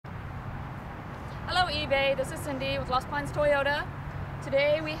Hello eBay, this is Cindy with Lost Pines Toyota.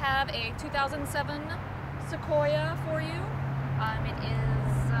 Today we have a 2007 Sequoia for you. It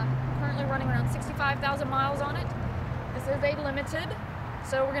is currently running around 65,000 miles on it. This is a limited,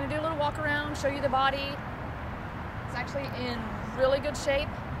 so we're going to do a little walk around, show you the body. It's actually in really good shape.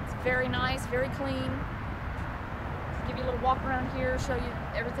 It's very nice, very clean. Give you a little walk around here, show you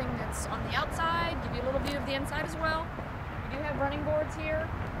everything that's on the outside, give you a little view of the inside as well. We do have running boards here.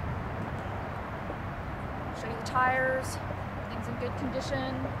 Show you the tires, everything's in good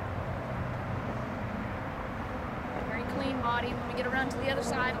condition. Very clean body. When we get around to the other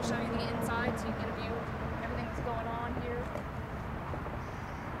side, I'll show you the inside so you get a view of everything that's going on here.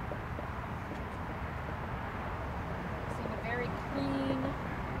 Seeing a very clean,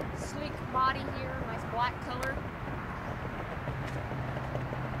 sleek body here, nice black color.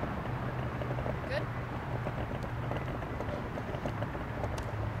 Good.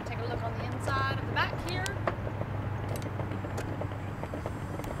 Take a look on the inside of the back here.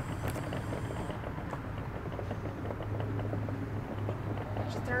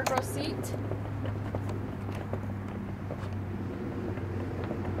 There's your third row seat.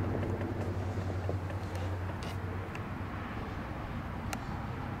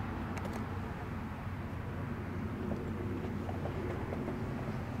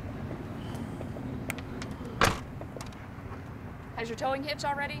 Has your towing hitch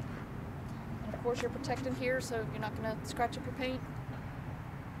already? And of course you're protected here so you're not going to scratch up your paint.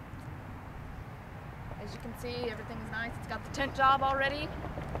 As you can see, everything's nice. It's got the tint job already.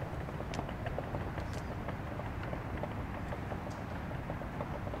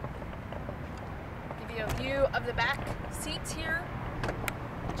 Give you a view of the back seats here.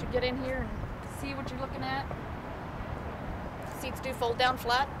 Let you get in here and see what you're looking at. Seats do fold down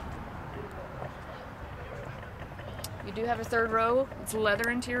flat. You do have a third row. It's leather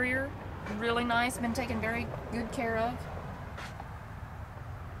interior. Really nice. Been taken very good care of.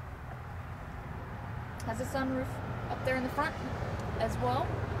 Has a sunroof up there in the front as well.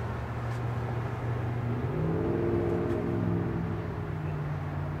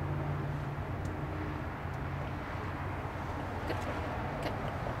 Good. Okay.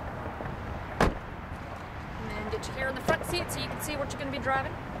 And then get you here in the front seat so you can see what you're going to be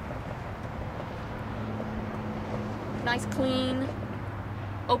driving. Nice, clean,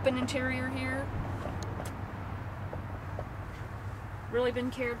 open interior here. Really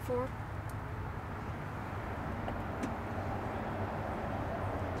been cared for.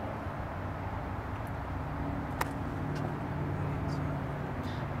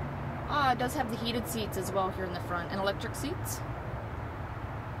 It does have the heated seats as well here in the front and electric seats.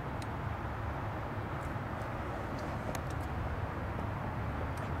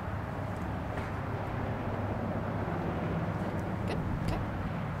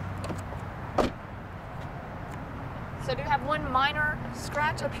 So I do have one minor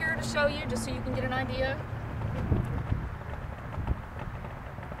scratch up here to show you, just so you can get an idea.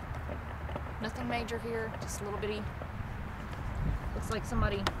 Nothing major here, just a little bitty. Looks like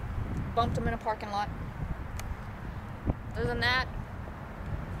somebody bumped them in a parking lot. Other than that,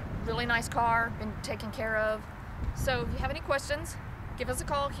 really nice car, been taken care of. So if you have any questions, give us a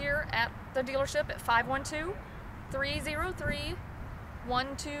call here at the dealership at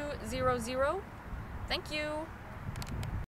 512-303-1200. Thank you.